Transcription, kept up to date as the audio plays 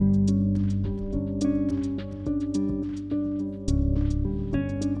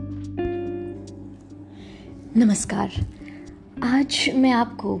नमस्कार। आज मैं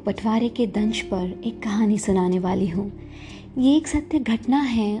आपको बंटवारे के दंश पर एक कहानी सुनाने वाली हूँ। ये एक सत्य घटना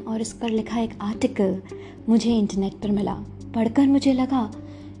है और इस पर लिखा एक आर्टिकल मुझे इंटरनेट पर मिला। पढ़कर मुझे लगा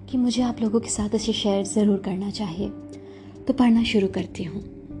कि मुझे आप लोगों के साथ इसे शेयर ज़रूर करना चाहिए। तो पढ़ना शुरू करती हूँ।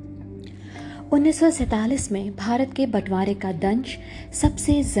 1947 में भारत के बंटवारे का दंश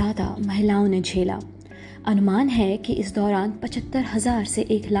सबसे ज़्यादा महिलाओं ने झेला। अनुमान है कि इस दौरान 75,000 से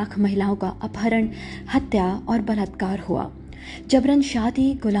 1 लाख महिलाओं का अपहरण, हत्या और बलात्कार हुआ। जबरन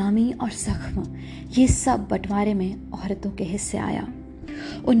शादी, गुलामी और जख्म, ये सब बंटवारे में औरतों के हिस्से आया।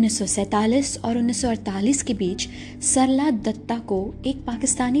 1947 और 1948 के बीच सरला दत्ता को एक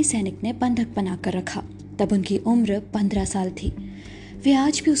पाकिस्तानी सैनिक ने बंधक बनाकर रखा। तब उनकी उम्र 15 साल थी। वे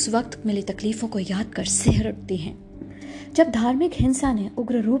आज भी उस वक्त मिली तकलीफों को याद कर सिहर उठती हैं। जब धार्मिक हिंसा ने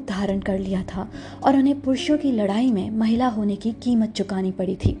उग्र रूप धारण कर लिया था और उन्हें पुरुषों की लड़ाई में महिला होने की कीमत चुकानी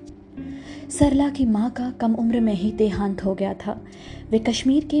पड़ी थी। सरला की मां का कम उम्र में ही देहांत हो गया था। वे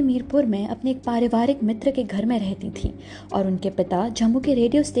कश्मीर के मीरपुर में अपने एक पारिवारिक मित्र के घर में रहती थीं और उनके पिता जम्मू के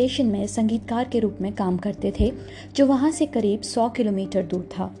रेडियो स्टेशन में संगीतकार के रूप में काम करते थे, जो वहां से करीब 100 किलोमीटर दूर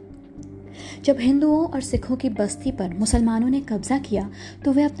था। जब हिंदुओं और सिखों की बस्ती पर मुसलमानों ने कब्जा किया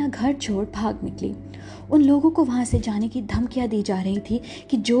तो वे अपना घर छोड़ भाग निकली। उन लोगों को वहां से जाने की धमकियां दी जा रही थी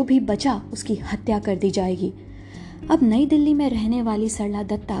कि जो भी बचा उसकी हत्या कर दी जाएगी। अब नई दिल्ली में रहने वाली सरला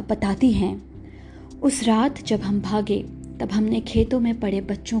दत्ता बताती हैं, उस रात जब हम भागे तब हमने खेतों में पड़े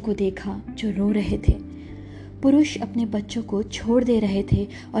बच्चों को देखा जो रो रहे थे। पुरुष अपने बच्चों को छोड़ दे रहे थे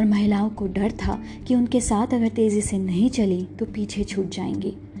और महिलाओं को डर था कि उनके साथ अगर तेजी से नहीं चली तो पीछे छूट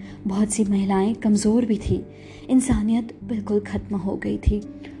जाएंगी। बहुत सी महिलाएं कमज़ोर भी थी। इंसानियत बिल्कुल ख़त्म हो गई थी।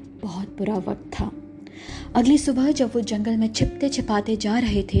 बहुत बुरा वक्त था। अगली सुबह जब वो जंगल में छिपते छिपाते जा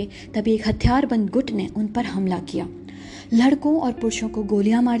रहे थे, तभी एक हथियारबंद गुट ने उन पर हमला किया। लड़कों और पुरुषों को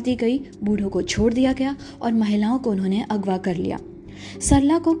गोलियां मार दी गई, बूढ़ों को छोड़ दिया गया और महिलाओं को उन्होंने अगवा कर लिया।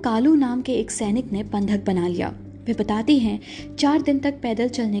 सरला को कालू नाम के एक सैनिक ने बंधक बना लिया। वे बताती हैं, 4 दिन तक पैदल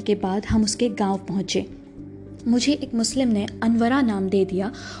चलने के बाद हम उसके गांव पहुंचे। मुझे एक मुस्लिम ने अनवरा नाम दे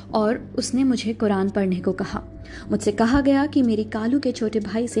दिया और उसने मुझे कुरान पढ़ने को कहा। मुझसे कहा गया कि मेरी कालू के छोटे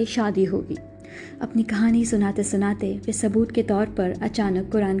भाई से शादी होगी। अपनी कहानी सुनाते सुनाते वे सबूत के तौर पर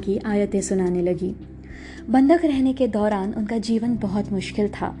अचानक कुरान की आयतें सुनाने लगी। बंधक रहने के दौरान उनका जीवन बहुत मुश्किल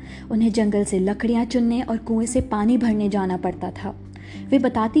था। उन्हें जंगल से लकड़ियां चुनने और कुएं से पानी भरने जाना पड़ता था। वे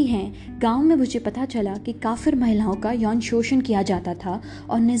बताती हैं, गांव में मुझे पता चला कि काफिर महिलाओं का यौन शोषण किया जाता था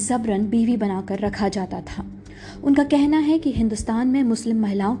और उन्हें जबरन बीवी बनाकर रखा जाता था। उनका कहना है कि हिंदुस्तान में मुस्लिम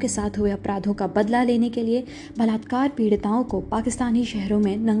महिलाओं के साथ हुए अपराधों का बदला लेने के लिए बलात्कार पीड़िताओं को पाकिस्तानी शहरों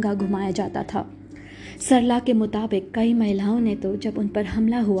में नंगा घुमाया जाता था। सरला के मुताबिक कई महिलाओं ने तो जब उन पर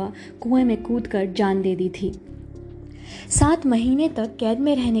हमला हुआ कुएं में कूदकर जान दे दी थी। 7 महीने तक कैद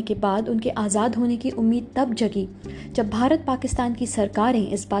में रहने के बाद उनके आज़ाद होने की उम्मीद तब जगी जब भारत पाकिस्तान की सरकारें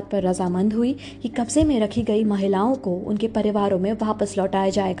इस बात पर रजामंद हुई कि कब्जे में रखी गई महिलाओं को उनके परिवारों में वापस लौटाया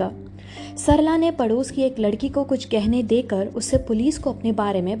जाएगा। सरला ने पड़ोस की एक लड़की को कुछ गहने देकर उससे पुलिस को अपने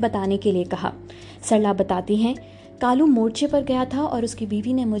बारे में बताने के लिए कहा। सरला बताती हैं, कालू मोर्चे पर गया था और उसकी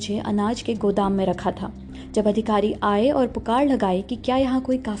बीवी ने मुझे अनाज के गोदाम में रखा था। जब अधिकारी आए और पुकार लगाई कि क्या यहाँ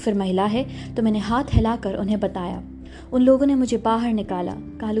कोई काफिर महिला है, तो मैंने हाथ हिलाकर उन्हें बताया। उन लोगों ने मुझे बाहर निकाला।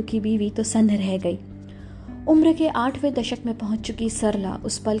 कालू की बीवी तो सन्न रह गई। उम्र के 8वें दशक में पहुंच चुकी सरला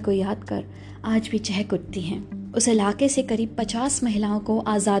उस पल को याद कर आज भी चहक उठती हैं। उस इलाके से करीब 50 महिलाओं को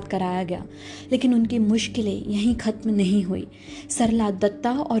आज़ाद कराया गया, लेकिन उनकी मुश्किलें यहीं ख़त्म नहीं हुई। सरला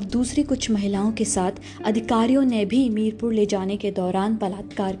दत्ता और दूसरी कुछ महिलाओं के साथ अधिकारियों ने भी मीरपुर ले जाने के दौरान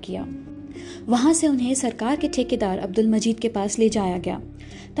बलात्कार किया। वहां से उन्हें सरकार के ठेकेदार अब्दुल मजीद के पास ले जाया गया।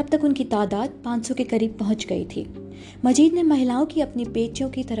 तब तक उनकी तादाद 500 के करीब पहुंच गई थी। मजीद ने महिलाओं की अपनी बेटियों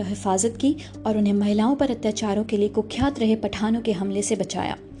की तरह हिफाजत की और उन्हें महिलाओं पर अत्याचारों के लिए कुख्यात रहे पठानों के हमले से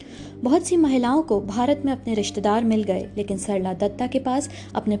बचाया। बहुत सी महिलाओं को भारत में अपने रिश्तेदार मिल गए, लेकिन सरला दत्ता के पास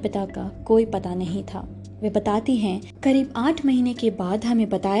अपने पिता का कोई पता नहीं था। वे बताती हैं, करीब 8 महीने के बाद हमें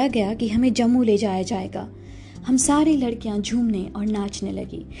बताया गया कि हमें जम्मू ले जाया जाएगा। हम सारी लड़कियां झूमने और नाचने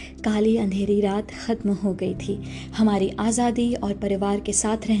लगी। काली अंधेरी रात खत्म हो गई थी। हमारी आज़ादी और परिवार के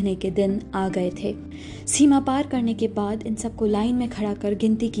साथ रहने के दिन आ गए थे। सीमा पार करने के बाद इन सबको लाइन में खड़ा कर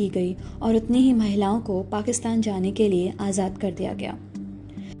गिनती की गई और उतनी ही महिलाओं को पाकिस्तान जाने के लिए आज़ाद कर दिया गया।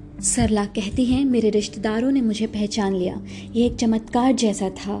 सरला कहती हैं, मेरे रिश्तेदारों ने मुझे पहचान लिया। ये एक चमत्कार जैसा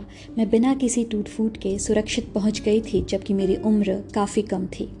था। मैं बिना किसी टूट फूट के सुरक्षित पहुंच गई थी, जबकि मेरी उम्र काफ़ी कम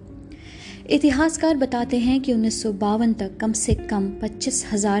थी। इतिहासकार बताते हैं कि 1952 तक कम से कम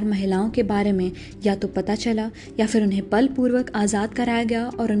 25,000 महिलाओं के बारे में या तो पता चला या फिर उन्हें बलपूर्वक आज़ाद कराया गया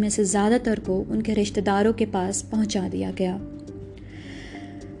और उनमें से ज़्यादातर को उनके रिश्तेदारों के पास पहुंचा दिया गया।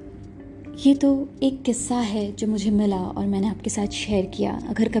 ये तो एक किस्सा है जो मुझे मिला और मैंने आपके साथ शेयर किया।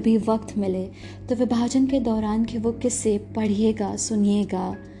 अगर कभी वक्त मिले तो विभाजन के दौरान के वो किस्से पढ़िएगा,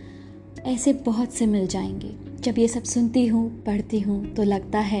 सुनिएगा। ऐसे बहुत से मिल जाएंगे। जब ये सब सुनती हूँ, पढ़ती हूँ तो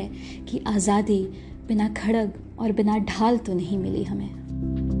लगता है कि आज़ादी बिना खड़ग और बिना ढाल तो नहीं मिली हमें।